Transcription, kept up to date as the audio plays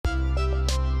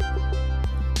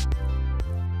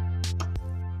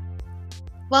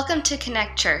Welcome to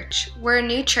Connect Church. We're a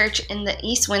new church in the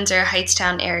East Windsor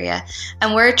Heightstown area,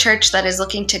 and we're a church that is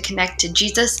looking to connect to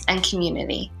Jesus and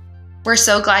community. We're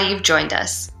so glad you've joined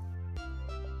us.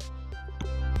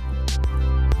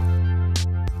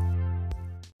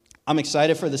 I'm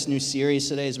excited for this new series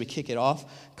today as we kick it off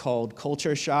called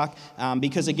Culture Shock,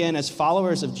 because again, as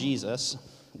followers of Jesus,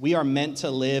 we are meant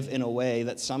to live in a way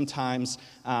that sometimes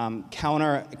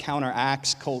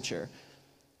counteracts culture.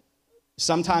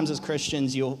 Sometimes as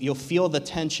Christians, you'll feel the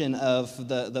tension of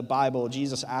the Bible.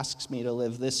 Jesus asks me to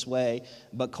live this way,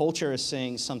 but culture is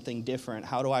saying something different.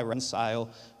 How do I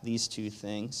reconcile these two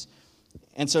things?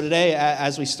 And so today,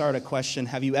 as we start a question,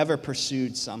 have you ever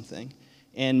pursued something?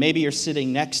 And maybe you're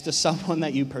sitting next to someone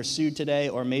that you pursued today,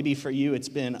 or maybe for you it's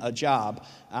been a job,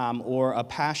 or a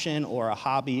passion, or a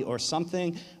hobby, or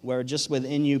something where just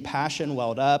within you passion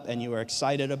welled up and you were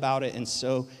excited about it, and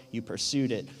so you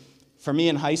pursued it. For me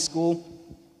in high school,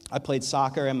 I played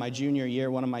soccer, and my junior year,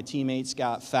 one of my teammates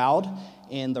got fouled,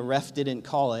 and the ref didn't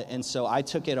call it, and so I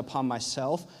took it upon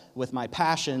myself with my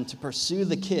passion to pursue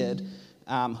the kid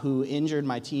who injured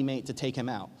my teammate to take him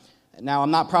out. Now,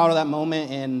 I'm not proud of that moment,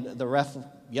 and the ref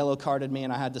yellow carded me,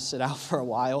 and I had to sit out for a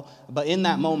while. But in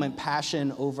that moment,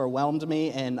 passion overwhelmed me,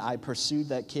 and I pursued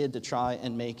that kid to try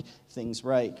and make things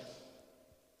right.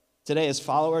 Today, as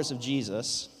followers of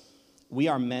Jesus, we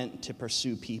are meant to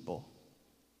pursue people.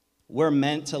 We're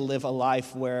meant to live a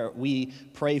life where we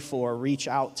pray for, reach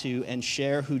out to, and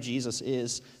share who Jesus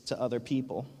is to other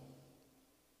people.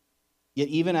 Yet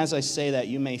even as I say that,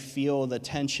 you may feel the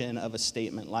tension of a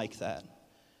statement like that.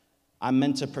 I'm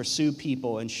meant to pursue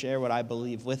people and share what I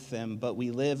believe with them, but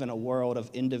we live in a world of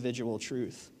individual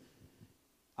truth.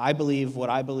 I believe what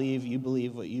I believe, you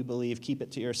believe what you believe, keep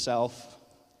it to yourself.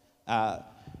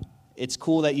 It's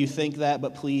cool that you think that,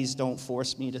 but please don't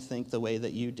force me to think the way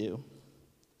that you do.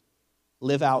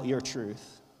 Live out your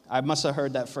truth. I must have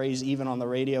heard that phrase even on the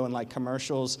radio and like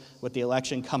commercials with the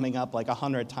election coming up like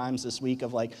 100 times this week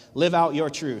of like, live out your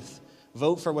truth.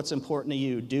 Vote for what's important to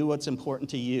you. Do what's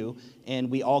important to you. And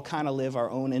we all kind of live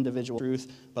our own individual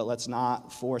truth, but let's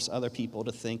not force other people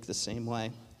to think the same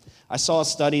way. I saw a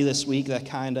study this week that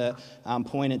kind of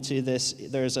pointed to this.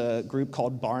 There's a group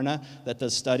called Barna that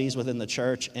does studies within the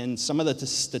church, and some of the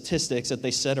statistics that they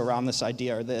said around this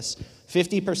idea are this.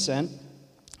 50%,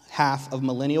 half of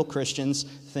millennial Christians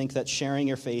think that sharing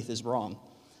your faith is wrong.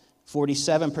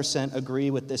 47%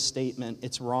 agree with this statement.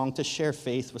 It's wrong to share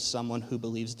faith with someone who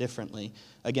believes differently.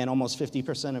 Again, almost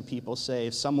 50% of people say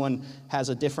if someone has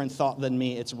a different thought than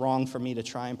me, it's wrong for me to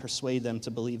try and persuade them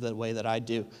to believe the way that I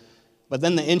do. But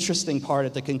then the interesting part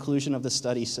at the conclusion of the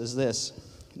study says this.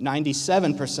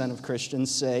 97% of Christians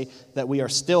say that we are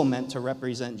still meant to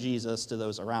represent Jesus to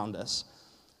those around us.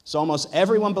 So almost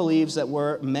everyone believes that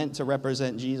we're meant to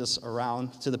represent Jesus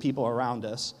to the people around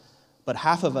us. But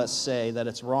half of us say that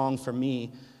it's wrong for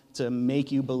me to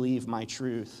make you believe my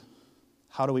truth.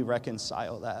 How do we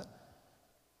reconcile that?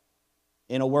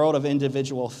 In a world of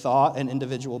individual thought and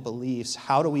individual beliefs,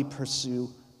 how do we pursue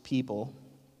people?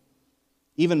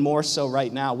 Even more so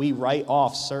right now, we write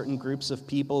off certain groups of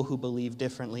people who believe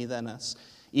differently than us.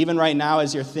 Even right now,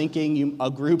 as you're thinking, a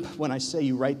group, when I say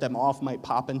you write them off, might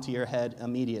pop into your head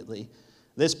immediately.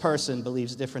 This person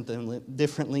believes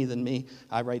differently than me.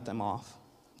 I write them off.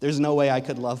 There's no way I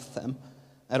could love them.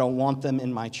 I don't want them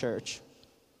in my church.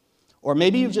 Or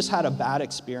maybe you've just had a bad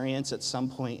experience at some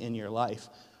point in your life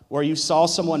where you saw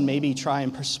someone maybe try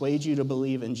and persuade you to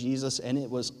believe in Jesus and it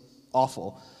was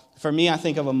awful. For me, I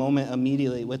think of a moment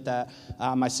immediately with that.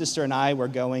 My sister and I were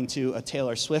going to a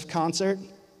Taylor Swift concert.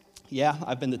 Yeah,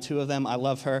 I've been to 2 of them. I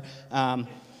love her. And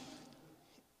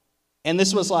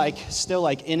this was still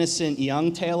innocent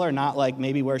young Taylor, not like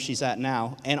maybe where she's at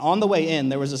now. And on the way in,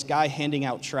 there was this guy handing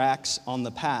out tracts on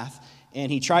the path.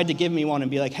 And he tried to give me one and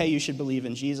be like, hey, you should believe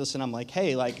in Jesus. And I'm like,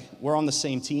 hey, we're on the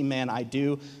same team, man. I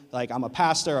do. I'm a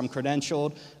pastor. I'm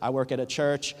credentialed. I work at a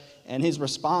church. And his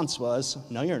response was,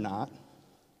 no, you're not.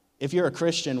 If you're a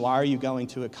Christian, why are you going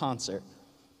to a concert?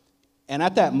 And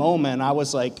at that moment, I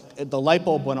was the light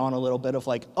bulb went on a little bit of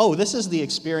oh, this is the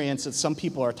experience that some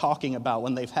people are talking about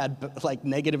when they've had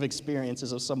negative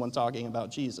experiences of someone talking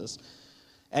about Jesus.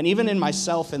 And even in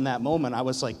myself in that moment, I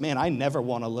was like, man, I never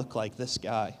want to look like this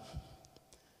guy.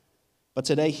 But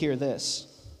today, hear this.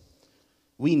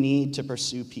 We need to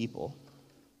pursue people.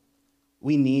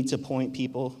 We need to point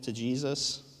people to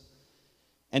Jesus.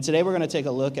 And today we're going to take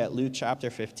a look at Luke chapter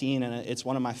 15, and it's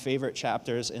one of my favorite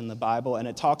chapters in the Bible, and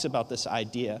it talks about this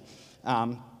idea.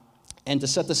 And to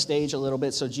set the stage a little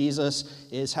bit, so Jesus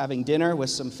is having dinner with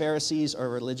some Pharisees or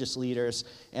religious leaders,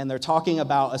 and they're talking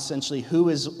about essentially who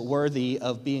is worthy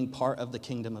of being part of the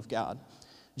kingdom of God.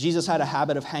 Jesus had a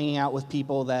habit of hanging out with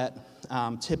people that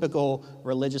typical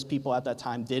religious people at that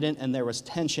time didn't, and there was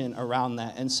tension around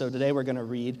that. And so today we're going to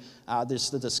read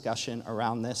the discussion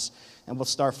around this. And we'll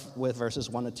start with verses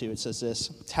 1 to 2. It says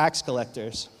this: tax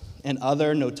collectors and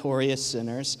other notorious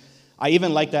sinners. I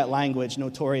even like that language,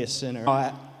 notorious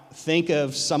sinner. Think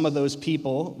of some of those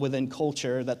people within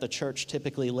culture that the church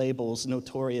typically labels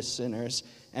notorious sinners,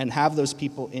 and have those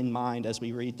people in mind as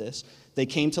we read this. They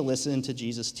came to listen to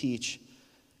Jesus teach.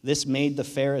 This made the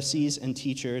Pharisees and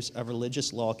teachers of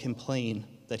religious law complain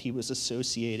that he was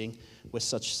associating with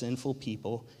such sinful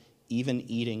people, even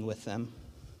eating with them.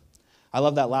 I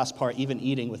love that last part, even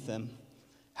eating with them.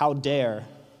 How dare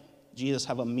Jesus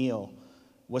have a meal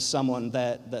with someone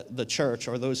that the church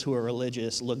or those who are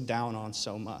religious look down on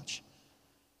so much?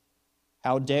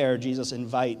 How dare Jesus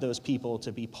invite those people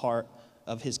to be part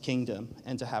of his kingdom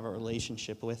and to have a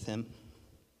relationship with him?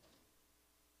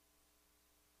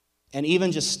 And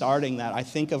even just starting that, I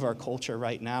think of our culture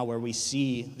right now where we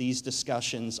see these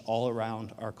discussions all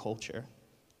around our culture.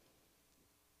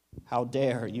 How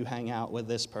dare you hang out with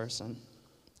this person?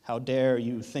 How dare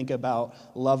you think about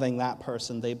loving that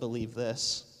person? They believe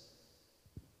this.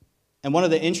 And one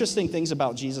of the interesting things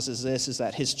about Jesus is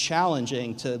that his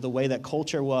challenging to the way that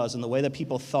culture was and the way that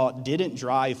people thought didn't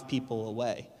drive people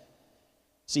away.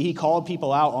 See, he called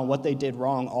people out on what they did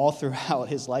wrong all throughout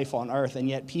his life on earth, and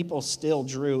yet people still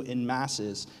drew in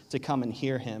masses to come and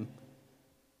hear him.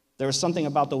 There was something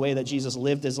about the way that Jesus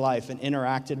lived his life and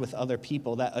interacted with other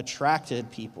people that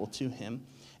attracted people to him.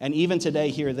 And even today,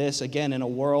 hear this, again, in a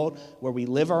world where we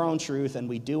live our own truth and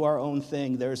we do our own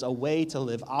thing, there's a way to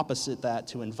live opposite that,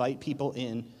 to invite people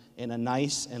in a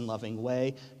nice and loving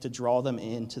way, to draw them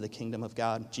into the kingdom of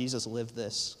God. Jesus lived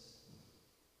this.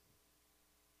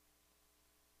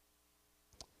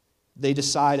 They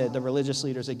decided, the religious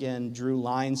leaders again, drew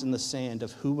lines in the sand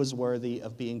of who was worthy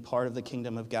of being part of the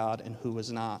kingdom of God and who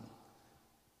was not.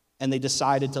 And they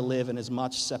decided to live in as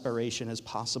much separation as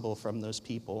possible from those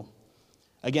people.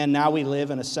 Again, now we live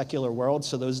in a secular world,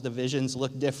 so those divisions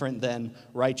look different than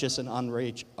righteous and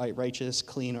unrighteous,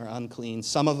 clean or unclean.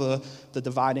 Some of the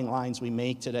dividing lines we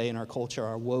make today in our culture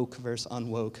are woke versus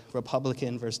unwoke,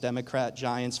 Republican versus Democrat,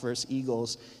 Giants versus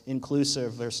Eagles,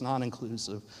 inclusive versus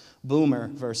non-inclusive, boomer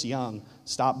versus young,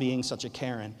 stop being such a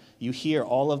Karen. You hear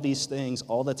all of these things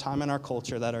all the time in our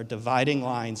culture that are dividing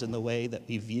lines in the way that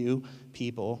we view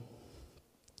people.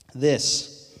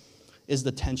 This is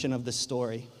the tension of this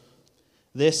story.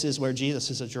 This is where Jesus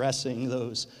is addressing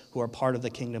those who are part of the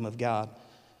kingdom of God.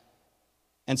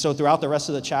 And so throughout the rest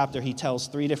of the chapter, he tells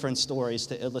 3 different stories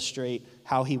to illustrate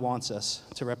how he wants us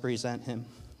to represent him.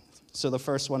 So the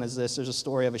first one is this. There's a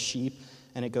story of a sheep,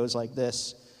 and it goes like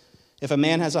this. If a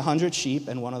man has 100 sheep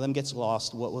and one of them gets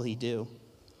lost, what will he do?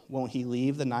 Won't he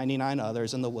leave the 99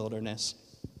 others in the wilderness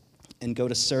and go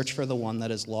to search for the one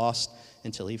that is lost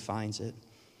until he finds it?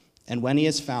 And when he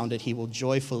has found it, he will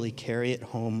joyfully carry it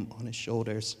home on his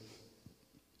shoulders.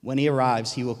 When he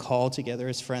arrives, he will call together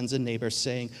his friends and neighbors,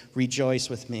 saying, "Rejoice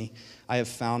with me, I have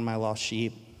found my lost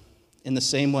sheep." In the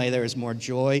same way, there is more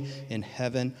joy in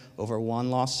heaven over one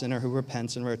lost sinner who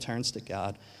repents and returns to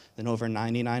God than over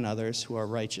 99 others who are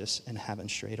righteous and haven't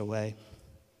strayed away.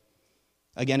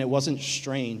 Again, it wasn't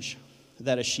strange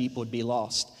that a sheep would be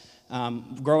lost.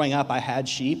 Growing up, I had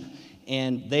sheep,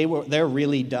 and they're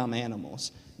really dumb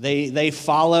animals. They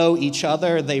follow each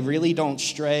other. They really don't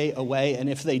stray away, and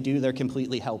if they do, they're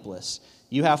completely helpless.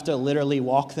 You have to literally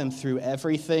walk them through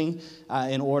everything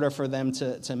in order for them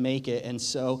to make it, and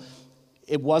so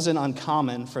it wasn't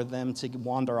uncommon for them to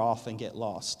wander off and get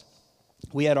lost.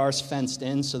 We had ours fenced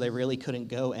in, so they really couldn't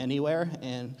go anywhere,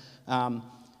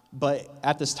 but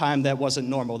at this time, that wasn't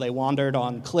normal. They wandered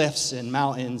on cliffs and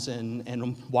mountains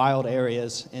and wild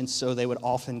areas, and so they would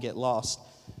often get lost.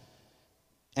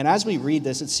 And as we read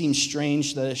this, it seems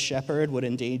strange that a shepherd would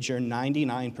endanger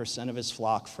 99% of his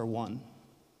flock for one.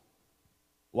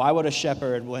 Why would a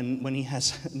shepherd, when he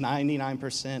has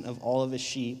 99% of all of his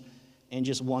sheep and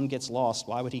just one gets lost,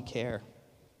 why would he care?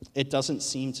 It doesn't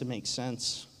seem to make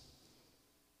sense.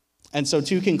 And so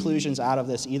 2 conclusions out of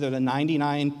this. Either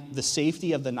the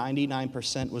safety of the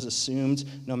 99% was assumed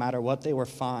no matter what, they were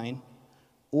fine,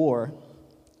 or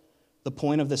the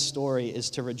point of this story is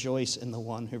to rejoice in the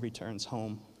one who returns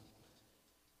home.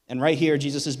 And right here,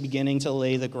 Jesus is beginning to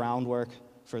lay the groundwork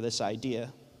for this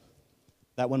idea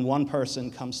that when one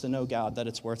person comes to know God, that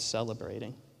it's worth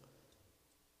celebrating.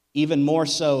 Even more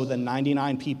so than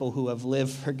 99 people who have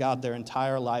lived for God their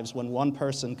entire lives, when one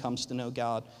person comes to know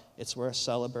God, it's worth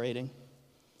celebrating.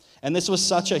 And this was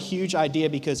such a huge idea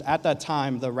because at that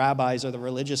time, the rabbis or the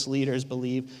religious leaders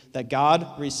believed that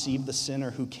God received the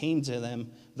sinner who came to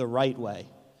them the right way,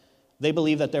 They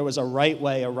believe that there was a right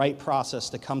way, a right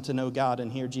process to come to know God.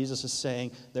 And here Jesus is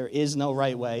saying there is no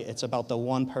right way. It's about the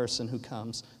one person who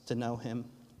comes to know him.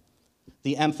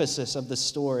 The emphasis of the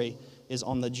story is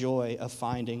on the joy of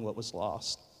finding what was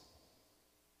lost.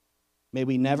 May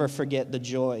we never forget the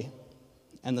joy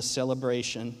and the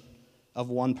celebration of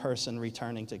one person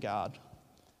returning to God.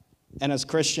 And as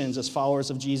Christians, as followers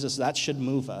of Jesus, that should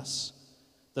move us.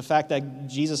 The fact that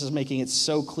Jesus is making it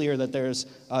so clear that there's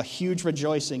a huge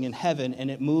rejoicing in heaven,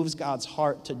 and it moves God's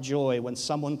heart to joy when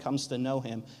someone comes to know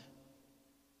him.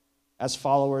 As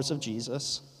followers of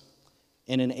Jesus,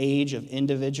 in an age of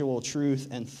individual truth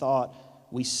and thought,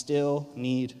 we still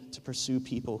need to pursue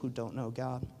people who don't know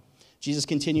God. Jesus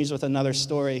continues with another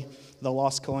story, the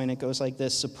lost coin. It goes like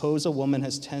this: suppose a woman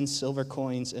has 10 silver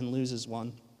coins and loses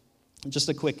one. Just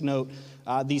a quick note,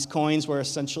 these coins were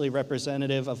essentially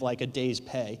representative of like a day's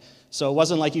pay. So it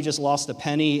wasn't like you just lost a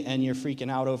penny and you're freaking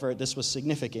out over it. This was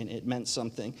significant. It meant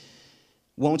something.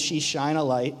 Won't she shine a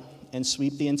light and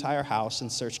sweep the entire house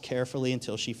and search carefully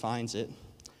until she finds it?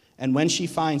 And when she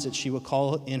finds it, she will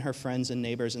call in her friends and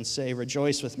neighbors and say,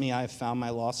 "Rejoice with me, I have found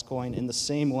my lost coin." In the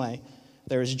same way,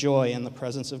 there is joy in the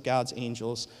presence of God's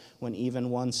angels when even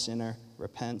one sinner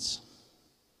repents.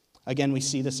 Again, we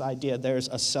see this idea. There's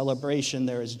a celebration,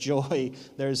 there is joy,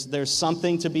 there's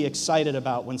something to be excited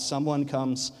about when someone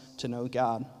comes to know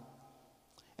God.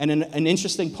 And an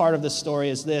interesting part of this story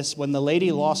is this: when the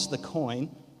lady lost the coin,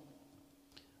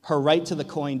 her right to the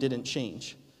coin didn't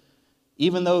change.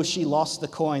 Even though she lost the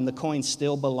coin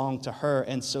still belonged to her,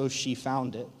 and so she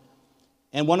found it.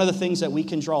 And one of the things that we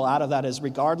can draw out of that is,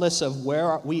 regardless of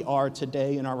where we are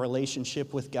today in our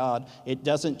relationship with God, it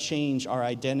doesn't change our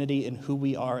identity and who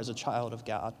we are as a child of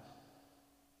God.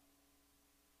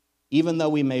 Even though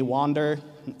we may wander,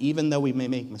 even though we may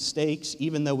make mistakes,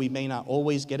 even though we may not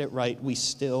always get it right, we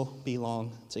still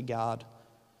belong to God.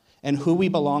 And who we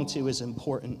belong to is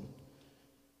important.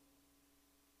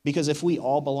 Because if we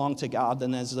all belong to God,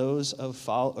 then as those of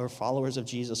followers of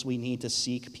Jesus, we need to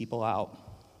seek people out.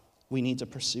 We need to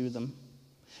pursue them.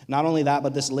 Not only that,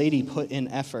 but this lady put in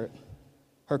effort.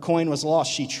 Her coin was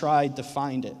lost. She tried to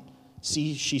find it.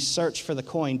 See, she searched for the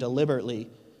coin deliberately.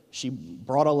 She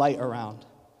brought a light around.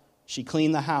 She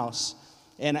cleaned the house.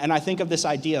 And I think of this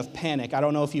idea of panic. I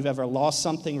don't know if you've ever lost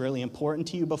something really important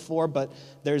to you before, but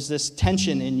there's this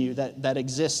tension in you that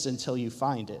exists until you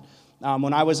find it.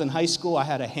 When I was in high school, I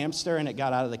had a hamster, and it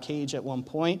got out of the cage at one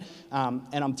point. And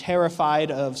I'm terrified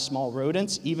of small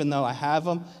rodents, even though I have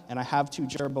them, and I have 2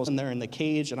 gerbils, and they're in the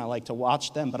cage, and I like to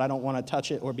watch them, but I don't want to touch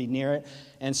it or be near it.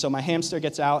 And so my hamster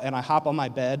gets out, and I hop on my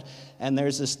bed, and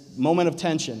there's this moment of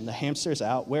tension. The hamster's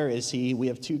out. Where is he? We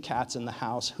have 2 cats in the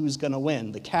house. Who's going to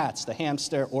win? The cats, the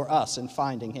hamster, or us in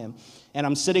finding him? And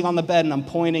I'm sitting on the bed, and I'm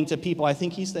pointing to people. I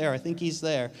think he's there. I think he's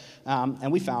there.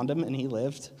 And we found him, and he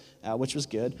lived, which was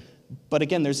good. But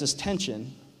again, there's this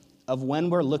tension of when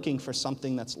we're looking for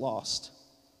something that's lost.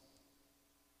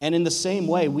 And in the same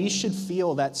way, we should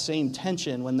feel that same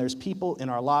tension when there's people in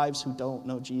our lives who don't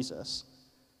know Jesus.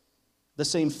 The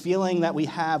same feeling that we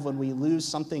have when we lose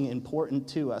something important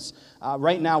to us.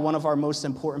 Right now, one of our most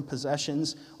important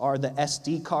possessions are the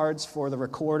SD cards for the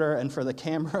recorder and for the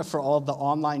camera for all of the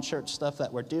online church stuff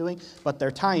that we're doing, but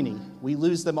they're tiny. We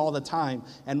lose them all the time.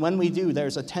 And when we do,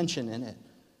 there's a tension in it.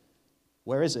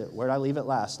 Where is it? Where did I leave it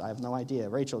last? I have no idea.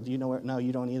 Rachel, do you know where? No,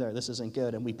 you don't either. This isn't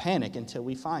good. And we panic until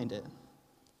we find it.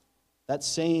 That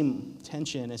same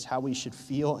tension is how we should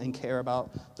feel and care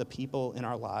about the people in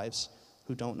our lives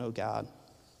who don't know God.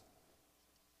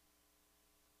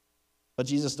 But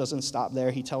Jesus doesn't stop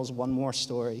there. He tells one more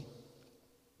story,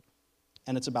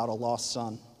 and it's about a lost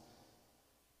son.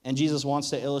 And Jesus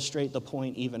wants to illustrate the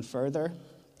point even further.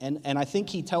 And I think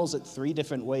he tells it 3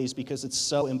 different ways because it's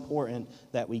so important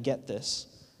that we get this.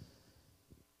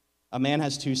 A man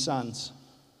has 2 sons.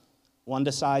 One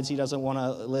decides he doesn't want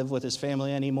to live with his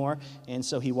family anymore, and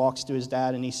so he walks to his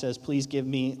dad and he says, "Please give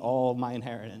me all my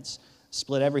inheritance.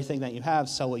 Split everything that you have,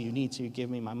 sell what you need to, give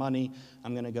me my money.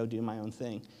 I'm going to go do my own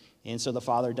thing." And so the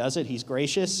father does it. He's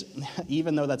gracious,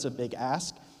 even though that's a big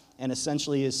ask. And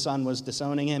essentially his son was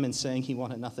disowning him and saying he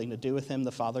wanted nothing to do with him.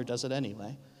 The father does it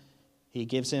anyway. He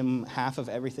gives him half of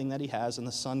everything that he has, and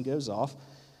the son goes off,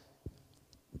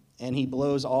 and he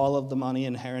blows all of the money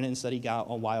and inheritance that he got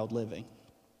on wild living.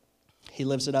 He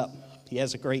lives it up. He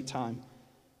has a great time,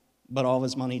 but all of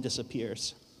his money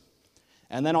disappears.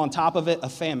 And then on top of it, a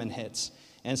famine hits.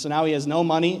 And so now he has no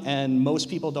money, and most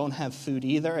people don't have food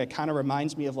either. It kind of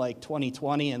reminds me of like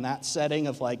 2020 in that setting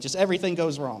of like just everything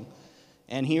goes wrong.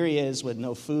 And here he is with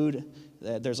no food.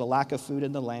 There's a lack of food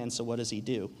in the land, so what does he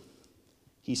do?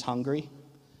 He's hungry,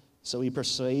 so he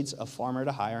persuades a farmer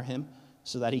to hire him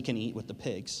so that he can eat with the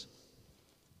pigs.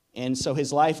 And so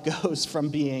his life goes from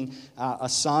being a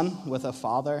son with a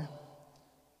father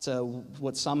to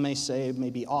what some may say may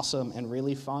be awesome and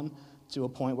really fun, to a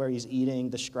point where he's eating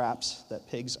the scraps that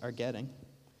pigs are getting.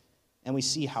 And we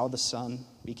see how the son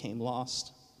became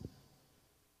lost.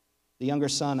 The younger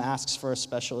son asks for a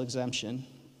special exemption,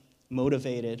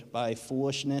 motivated by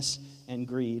foolishness and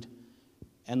greed,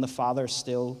 and the father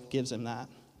still gives him that.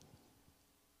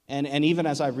 And even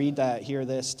as I read that, hear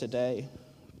this today.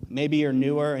 Maybe you're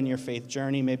newer in your faith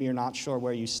journey. Maybe you're not sure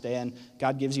where you stand.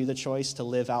 God gives you the choice to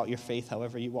live out your faith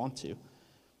however you want to.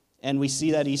 And we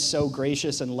see that he's so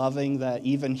gracious and loving that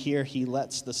even here he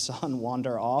lets the son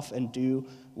wander off and do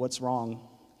what's wrong.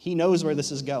 He knows where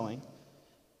this is going,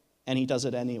 and he does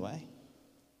it anyway.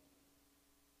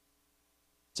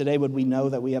 Today, would we know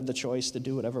that we have the choice to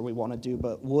do whatever we want to do,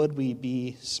 but would we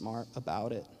be smart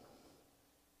about it?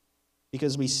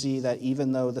 Because we see that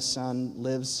even though the son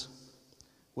lives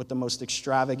with the most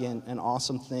extravagant and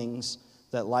awesome things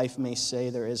that life may say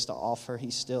there is to offer,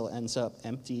 he still ends up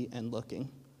empty and looking.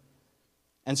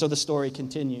 And so the story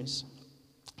continues.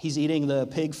 He's eating the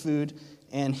pig food,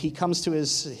 and he comes to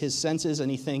his senses, and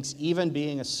he thinks, even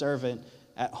being a servant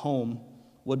at home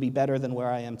would be better than where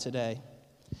I am today.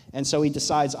 And so he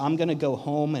decides, I'm going to go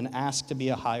home and ask to be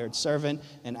a hired servant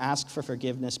and ask for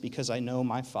forgiveness because I know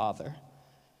my father.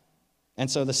 And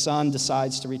so the son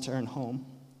decides to return home.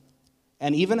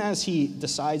 And even as he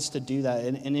decides to do that,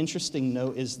 an interesting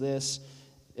note is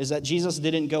that Jesus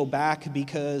didn't go back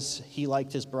because he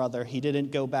liked his brother. He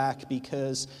didn't go back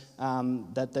because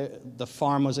the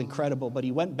farm was incredible, but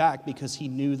he went back because he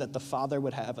knew that the father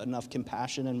would have enough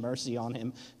compassion and mercy on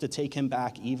him to take him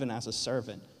back even as a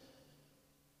servant.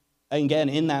 Again,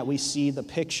 in that we see the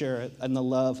picture and the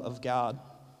love of God.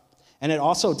 And it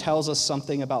also tells us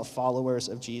something about followers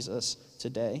of Jesus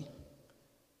today.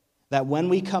 That when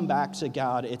we come back to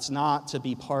God, it's not to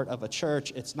be part of a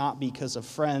church. It's not because of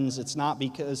friends. It's not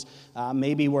because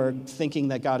maybe we're thinking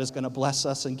that God is going to bless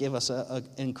us and give us an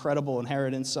incredible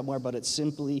inheritance somewhere, but it's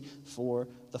simply for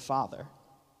the Father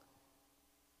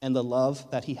and the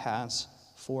love that he has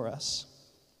for us.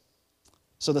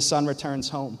 So the son returns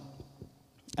home.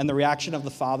 And the reaction of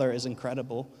the father is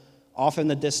incredible. Off in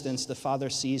the distance, the father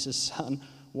sees his son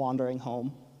wandering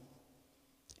home.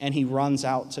 And he runs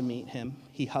out to meet him.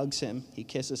 He hugs him. He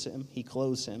kisses him. He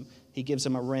clothes him. He gives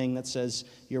him a ring that says,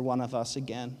 "You're one of us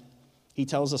again." He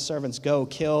tells the servants, "Go,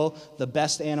 kill the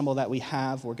best animal that we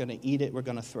have. We're going to eat it. We're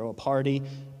going to throw a party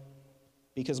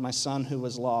because my son who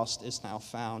was lost is now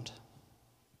found."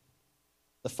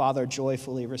 The father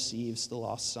joyfully receives the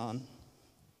lost son.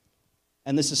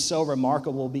 And this is so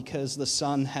remarkable because the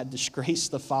son had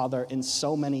disgraced the father in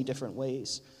so many different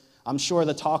ways. I'm sure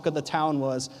the talk of the town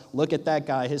was, look at that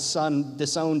guy. His son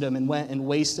disowned him and went and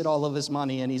wasted all of his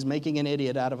money, and he's making an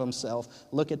idiot out of himself.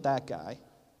 Look at that guy.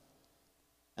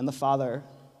 And the father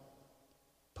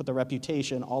put the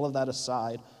reputation, all of that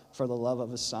aside, for the love of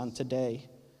his son. Today,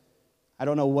 I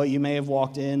don't know what you may have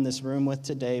walked in this room with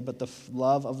today, but the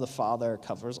love of the father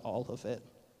covers all of it.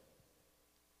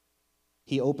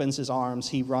 He opens his arms,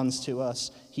 he runs to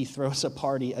us, he throws a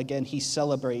party. Again, he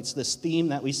celebrates this theme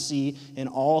that we see in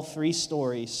all three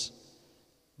stories.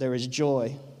 There is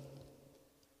joy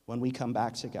when we come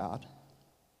back to God.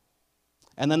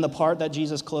 And then the part that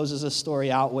Jesus closes this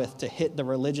story out with to hit the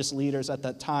religious leaders at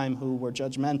that time who were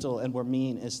judgmental and were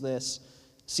mean is this.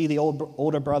 See, the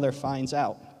older brother finds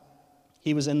out.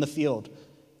 He was in the field.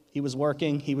 He was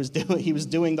working. He was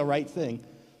doing the right thing.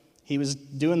 He was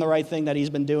doing the right thing that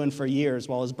he's been doing for years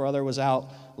while his brother was out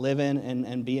living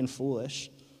and being foolish.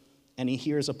 And he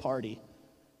hears a party.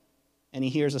 And he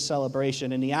hears a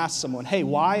celebration. And he asks someone, hey,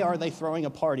 why are they throwing a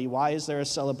party? Why is there a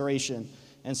celebration?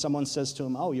 And someone says to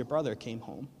him, oh, your brother came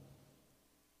home.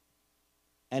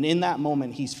 And in that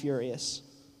moment, he's furious.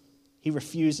 He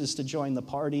refuses to join the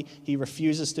party. He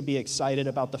refuses to be excited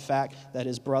about the fact that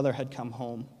his brother had come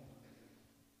home.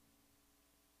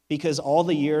 Because all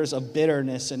the years of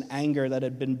bitterness and anger that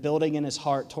had been building in his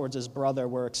heart towards his brother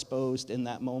were exposed in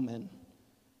that moment.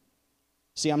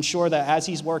 See, I'm sure that as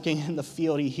he's working in the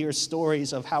field, he hears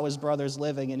stories of how his brother's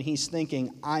living, and he's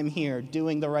thinking, I'm here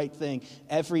doing the right thing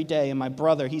every day, and my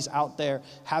brother, he's out there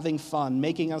having fun,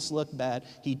 making us look bad.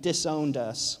 He disowned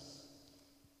us.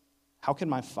 How can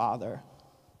my father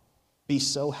be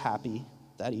so happy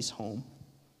that he's home?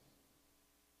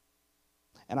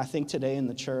 And I think today in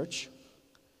the church,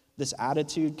 this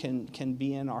attitude can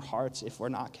be in our hearts if we're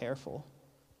not careful.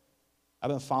 I've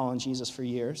been following Jesus for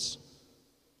years.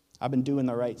 I've been doing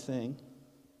the right thing.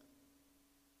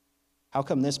 How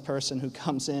come this person who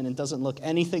comes in and doesn't look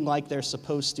anything like they're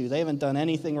supposed to, they haven't done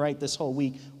anything right this whole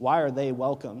week, why are they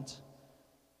welcomed?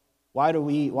 Why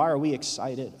are we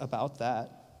excited about that?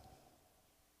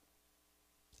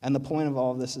 And the point of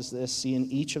all of this is this: see, in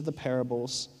each of the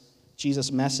parables,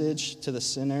 Jesus' message to the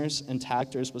sinners and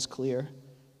actors was clear: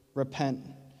 repent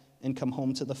and come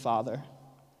home to the Father.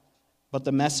 But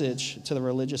the message to the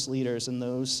religious leaders and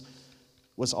those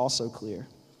was also clear: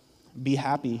 be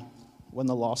happy when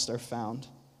the lost are found.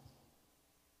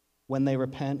 When they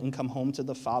repent and come home to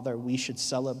the Father, we should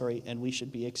celebrate and we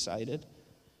should be excited.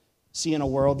 See, in a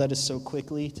world that is so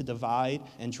quickly to divide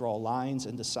and draw lines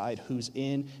and decide who's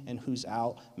in and who's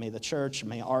out,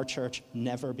 may our church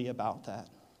never be about that.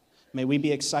 May we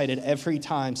be excited every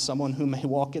time someone who may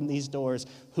walk in these doors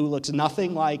who looks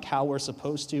nothing like how we're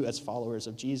supposed to as followers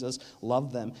of Jesus,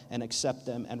 love them and accept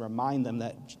them and remind them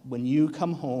that when you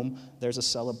come home, there's a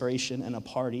celebration and a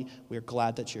party. We're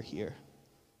glad that you're here.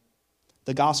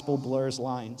 The gospel blurs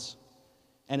lines,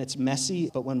 and it's messy,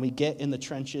 but when we get in the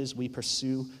trenches, we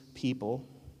pursue people.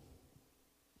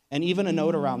 And even a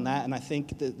note around that, and I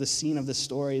think the scene of the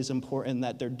story is important,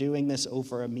 that they're doing this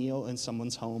over a meal in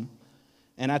someone's home.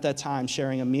 And at that time,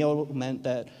 sharing a meal meant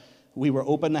that we were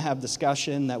open to have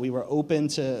discussion, that we were open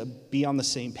to be on the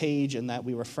same page, and that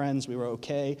we were friends, we were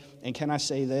okay. And can I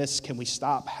say this? Can we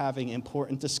stop having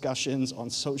important discussions on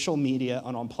social media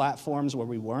and on platforms where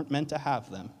we weren't meant to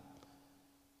have them?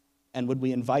 And would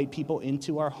we invite people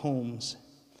into our homes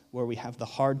where we have the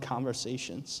hard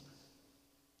conversations?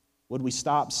 Would we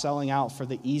stop selling out for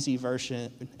the easy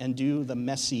version and do the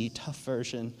messy, tough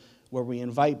version where we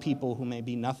invite people who may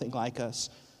be nothing like us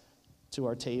to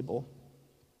our table?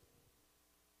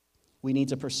 We need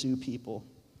to pursue people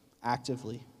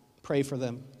actively, pray for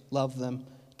them, love them,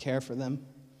 care for them.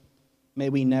 May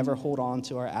we never hold on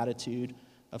to our attitude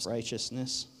of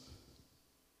righteousness.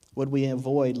 Would we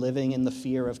avoid living in the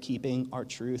fear of keeping our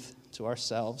truth to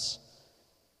ourselves?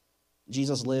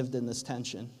 Jesus lived in this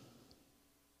tension.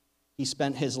 He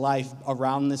spent his life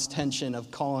around this tension of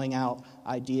calling out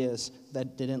ideas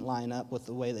that didn't line up with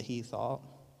the way that he thought.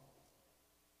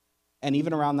 And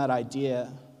even around that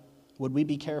idea, would we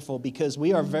be careful? Because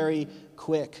we are very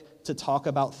quick to talk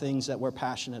about things that we're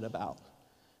passionate about.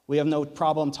 We have no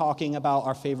problem talking about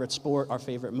our favorite sport, our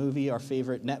favorite movie, our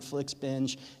favorite Netflix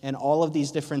binge, and all of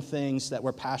these different things that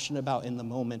we're passionate about in the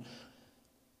moment.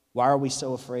 Why are we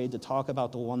so afraid to talk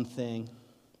about the one thing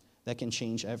that can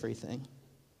change everything?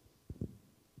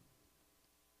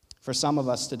 For some of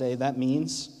us today, that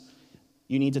means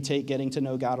you need to take getting to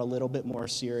know God a little bit more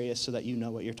serious so that you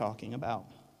know what you're talking about.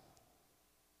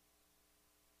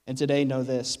 And today, know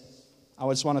this. I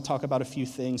just want to talk about a few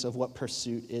things of what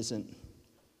pursuit isn't.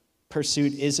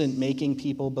 Pursuit isn't making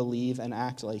people believe and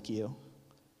act like you.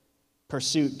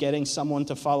 Pursuit, getting someone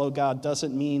to follow God,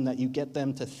 doesn't mean that you get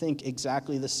them to think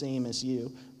exactly the same as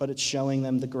you, but it's showing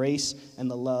them the grace and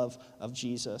the love of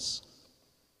Jesus.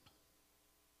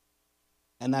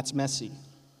 And that's messy.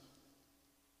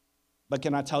 But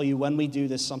can I tell you, when we do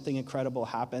this, something incredible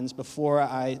happens. Before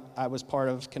I was part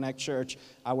of Connect Church,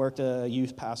 I worked a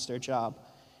youth pastor job.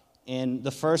 And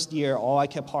the first year, all I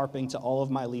kept harping to all of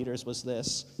my leaders was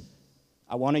this: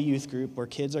 I want a youth group where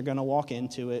kids are going to walk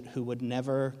into it who would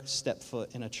never step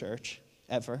foot in a church,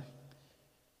 ever.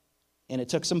 And it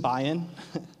took some buy-in,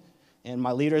 and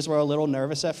my leaders were a little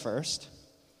nervous at first.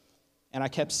 And I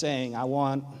kept saying, I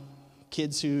want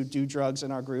kids who do drugs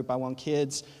in our group. I want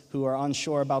kids who are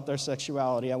unsure about their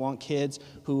sexuality. I want kids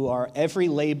who are every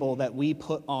label that we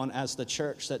put on as the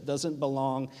church that doesn't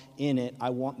belong in it.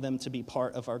 I want them to be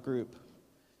part of our group.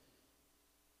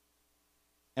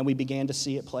 And we began to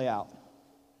see it play out.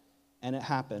 And it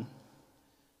happened.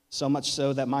 So much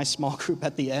so that my small group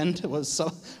at the end was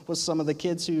some of the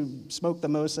kids who smoked the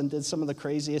most and did some of the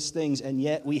craziest things. And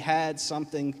yet we had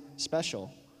something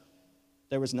special.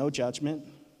 There was no judgment.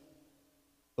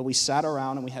 But we sat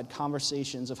around and we had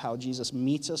conversations of how Jesus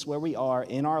meets us where we are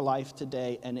in our life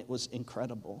today, and it was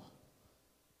incredible.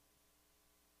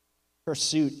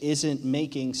 Pursuit isn't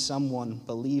making someone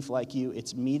believe like you.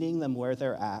 It's meeting them where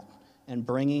they're at and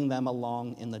bringing them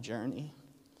along in the journey.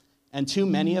 And too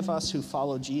many of us who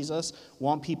follow Jesus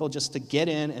want people just to get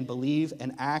in and believe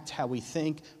and act how we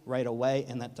think right away,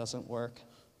 and that doesn't work.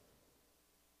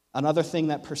 Another thing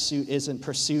that pursuit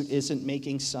isn't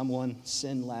making someone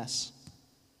sin less.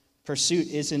 Pursuit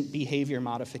isn't behavior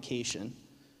modification.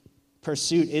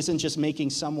 Pursuit isn't just making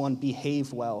someone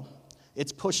behave well.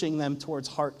 It's pushing them towards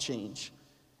heart change.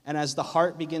 And as the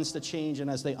heart begins to change and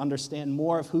as they understand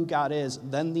more of who God is,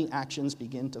 then the actions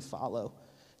begin to follow.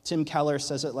 Tim Keller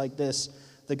says it like this: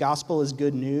 the gospel is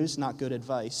good news, not good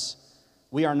advice.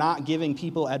 We are not giving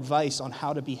people advice on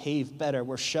how to behave better.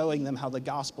 We're showing them how the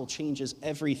gospel changes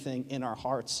everything in our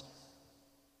hearts.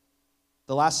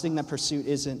 The last thing that pursuit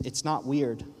isn't, it's not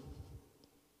weird.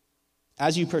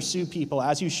 As you pursue people,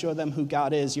 as you show them who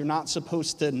God is, you're not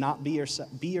supposed to not be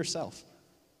yourself.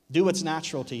 Do what's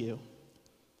natural to you.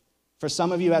 For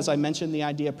some of you, as I mentioned the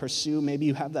idea of pursue, maybe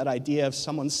you have that idea of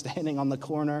someone standing on the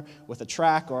corner with a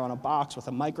track or on a box with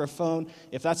a microphone.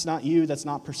 If that's not you, that's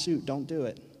not pursuit. Don't do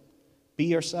it. Be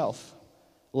yourself.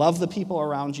 Love the people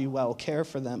around you well. Care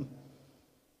for them.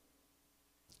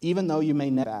 Even though you may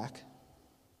never back.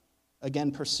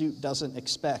 Again, pursuit doesn't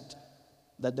expect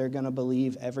that they're going to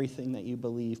believe everything that you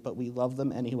believe, but we love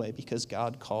them anyway because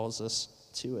God calls us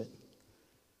to it.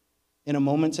 In a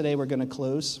moment today, we're going to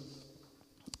close.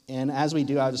 And as we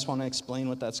do, I just want to explain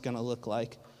what that's going to look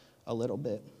like a little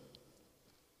bit.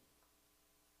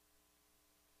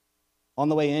 On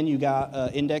the way in, you got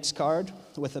an index card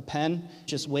with a pen.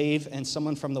 Just wave, and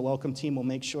someone from the welcome team will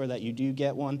make sure that you do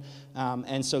get one.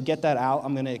 And so get that out.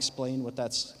 I'm going to explain what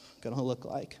that's going to look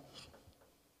like.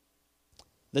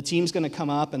 The team's going to come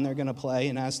up, and they're going to play,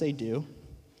 and as they do,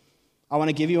 I want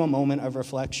to give you a moment of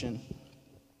reflection.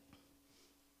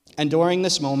 And during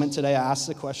this moment today, I asked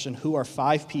the question, who are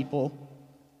 5 people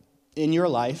in your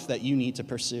life that you need to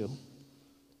pursue?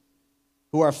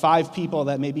 Who are 5 people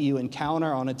that maybe you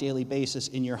encounter on a daily basis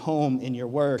in your home, in your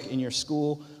work, in your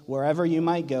school, wherever you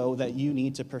might go that you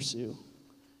need to pursue?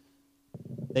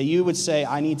 That you would say,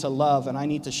 I need to love and I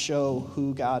need to show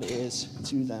who God is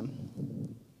to them.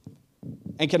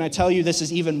 And can I tell you, this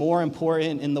is even more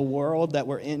important in the world that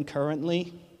we're in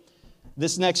currently?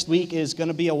 This next week is going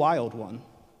to be a wild one.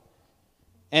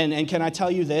 And can I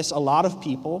tell you this? A lot of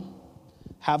people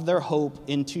have their hope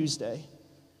in Tuesday,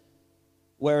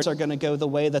 where they're going to go the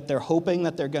way that they're hoping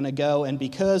that they're going to go, and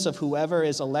because of whoever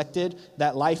is elected,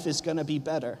 that life is going to be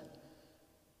better.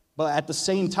 But at the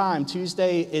same time,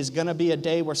 Tuesday is going to be a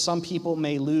day where some people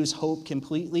may lose hope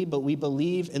completely, but we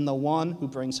believe in the one who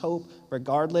brings hope,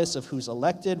 regardless of who's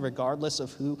elected, regardless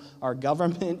of who our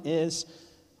government is.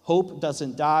 Hope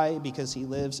doesn't die because he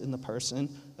lives in the person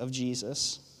of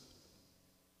Jesus.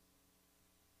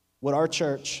 Would our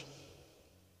church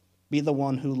be the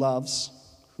one who loves,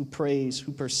 who prays,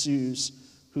 who pursues,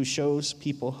 who shows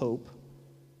people hope?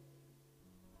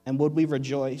 And would we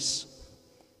rejoice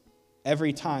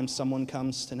every time someone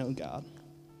comes to know God?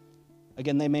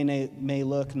 Again, they may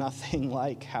look nothing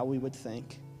like how we would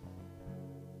think.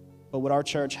 But would our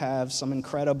church have some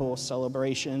incredible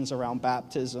celebrations around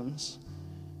baptisms,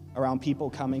 around people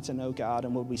coming to know God?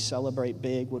 And would we celebrate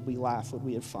big? Would we laugh? Would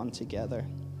we have fun together?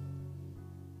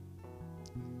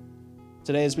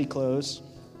 Today as we close,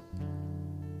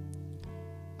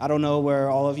 I don't know where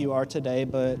all of you are today,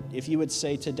 but if you would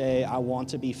say today, I want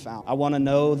to be found. I want to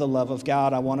know the love of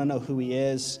God. I want to know who he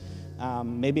is.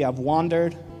 Maybe I've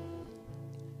wandered.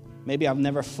 Maybe I've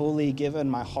never fully given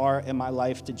my heart and my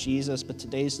life to Jesus, but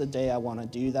today's the day I want to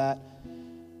do that.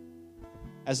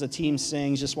 As the team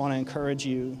sings, just want to encourage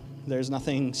you. There's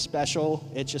nothing special.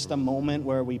 It's just a moment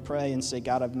where we pray and say,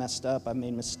 God, I've messed up. I've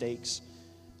made mistakes,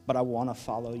 but I want to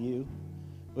follow you.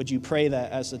 Would you pray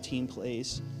that as the team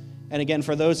plays? And again,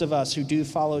 for those of us who do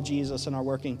follow Jesus and are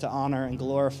working to honor and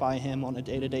glorify him on a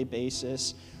day-to-day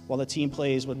basis, while the team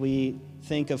plays, would we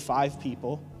think of 5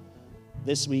 people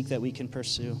this week that we can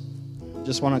pursue?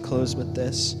 Just want to close with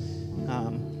this.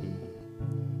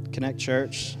 Connect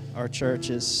Church, our church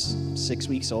is 6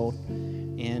 weeks old.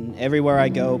 And everywhere I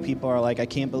go, people are like, I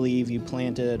can't believe you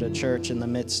planted a church in the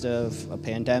midst of a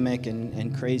pandemic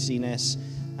and craziness.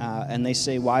 And they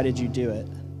say, why did you do it?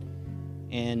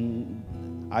 And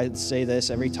I say this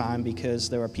every time because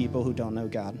there are people who don't know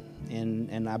God.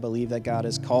 And I believe that God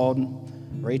has called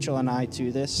Rachel and I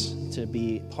to this, to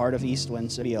be part of East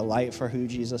Windsor, to be a light for who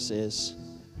Jesus is.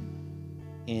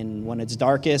 And when it's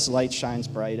darkest, light shines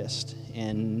brightest.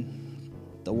 In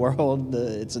the world,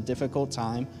 it's a difficult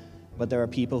time, but there are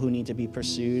people who need to be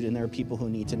pursued, and there are people who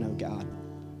need to know God.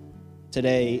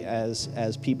 Today,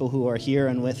 as people who are here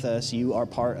and with us, you are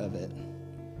part of it.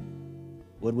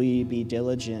 Would we be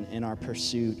diligent in our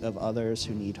pursuit of others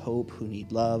who need hope, who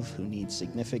need love, who need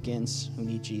significance, who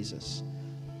need Jesus?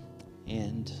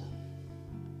 And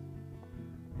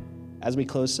as we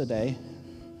close today,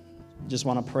 just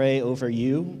want to pray over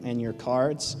you and your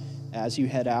cards as you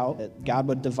head out, that God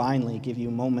would divinely give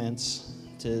you moments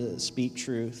to speak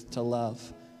truth, to love,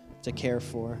 to care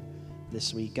for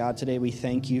this week. God, today we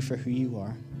thank you for who you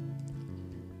are.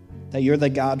 That you're the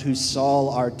God who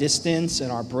saw our distance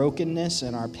and our brokenness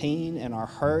and our pain and our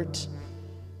hurt,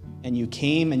 and you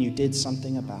came and you did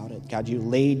something about it. God, you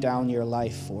laid down your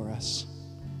life for us.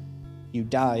 You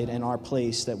died in our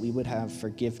place that we would have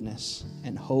forgiveness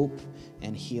and hope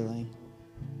and healing.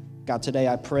 God, today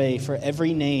I pray for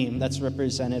every name that's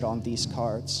represented on these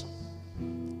cards.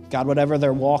 God, whatever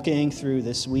they're walking through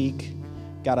this week,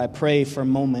 God, I pray for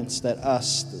moments that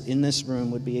us in this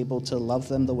room would be able to love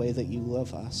them the way that you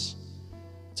love us,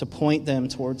 to point them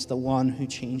towards the one who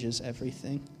changes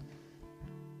everything.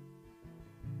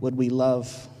 Would we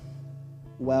love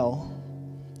well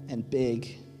and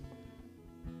big?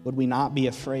 Would we not be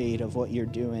afraid of what you're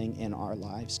doing in our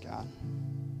lives, God?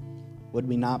 Would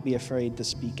we not be afraid to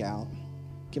speak out?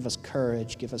 Give us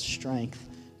courage, give us strength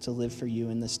to live for you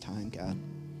in this time, God.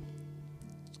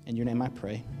 In your name I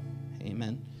pray,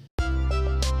 amen.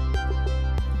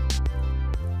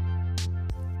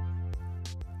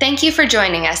 Thank you for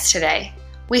joining us today.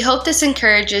 We hope this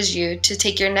encourages you to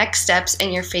take your next steps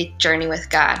in your faith journey with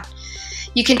God.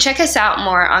 You can check us out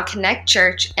more on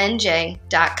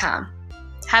connectchurchnj.com.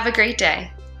 Have a great day.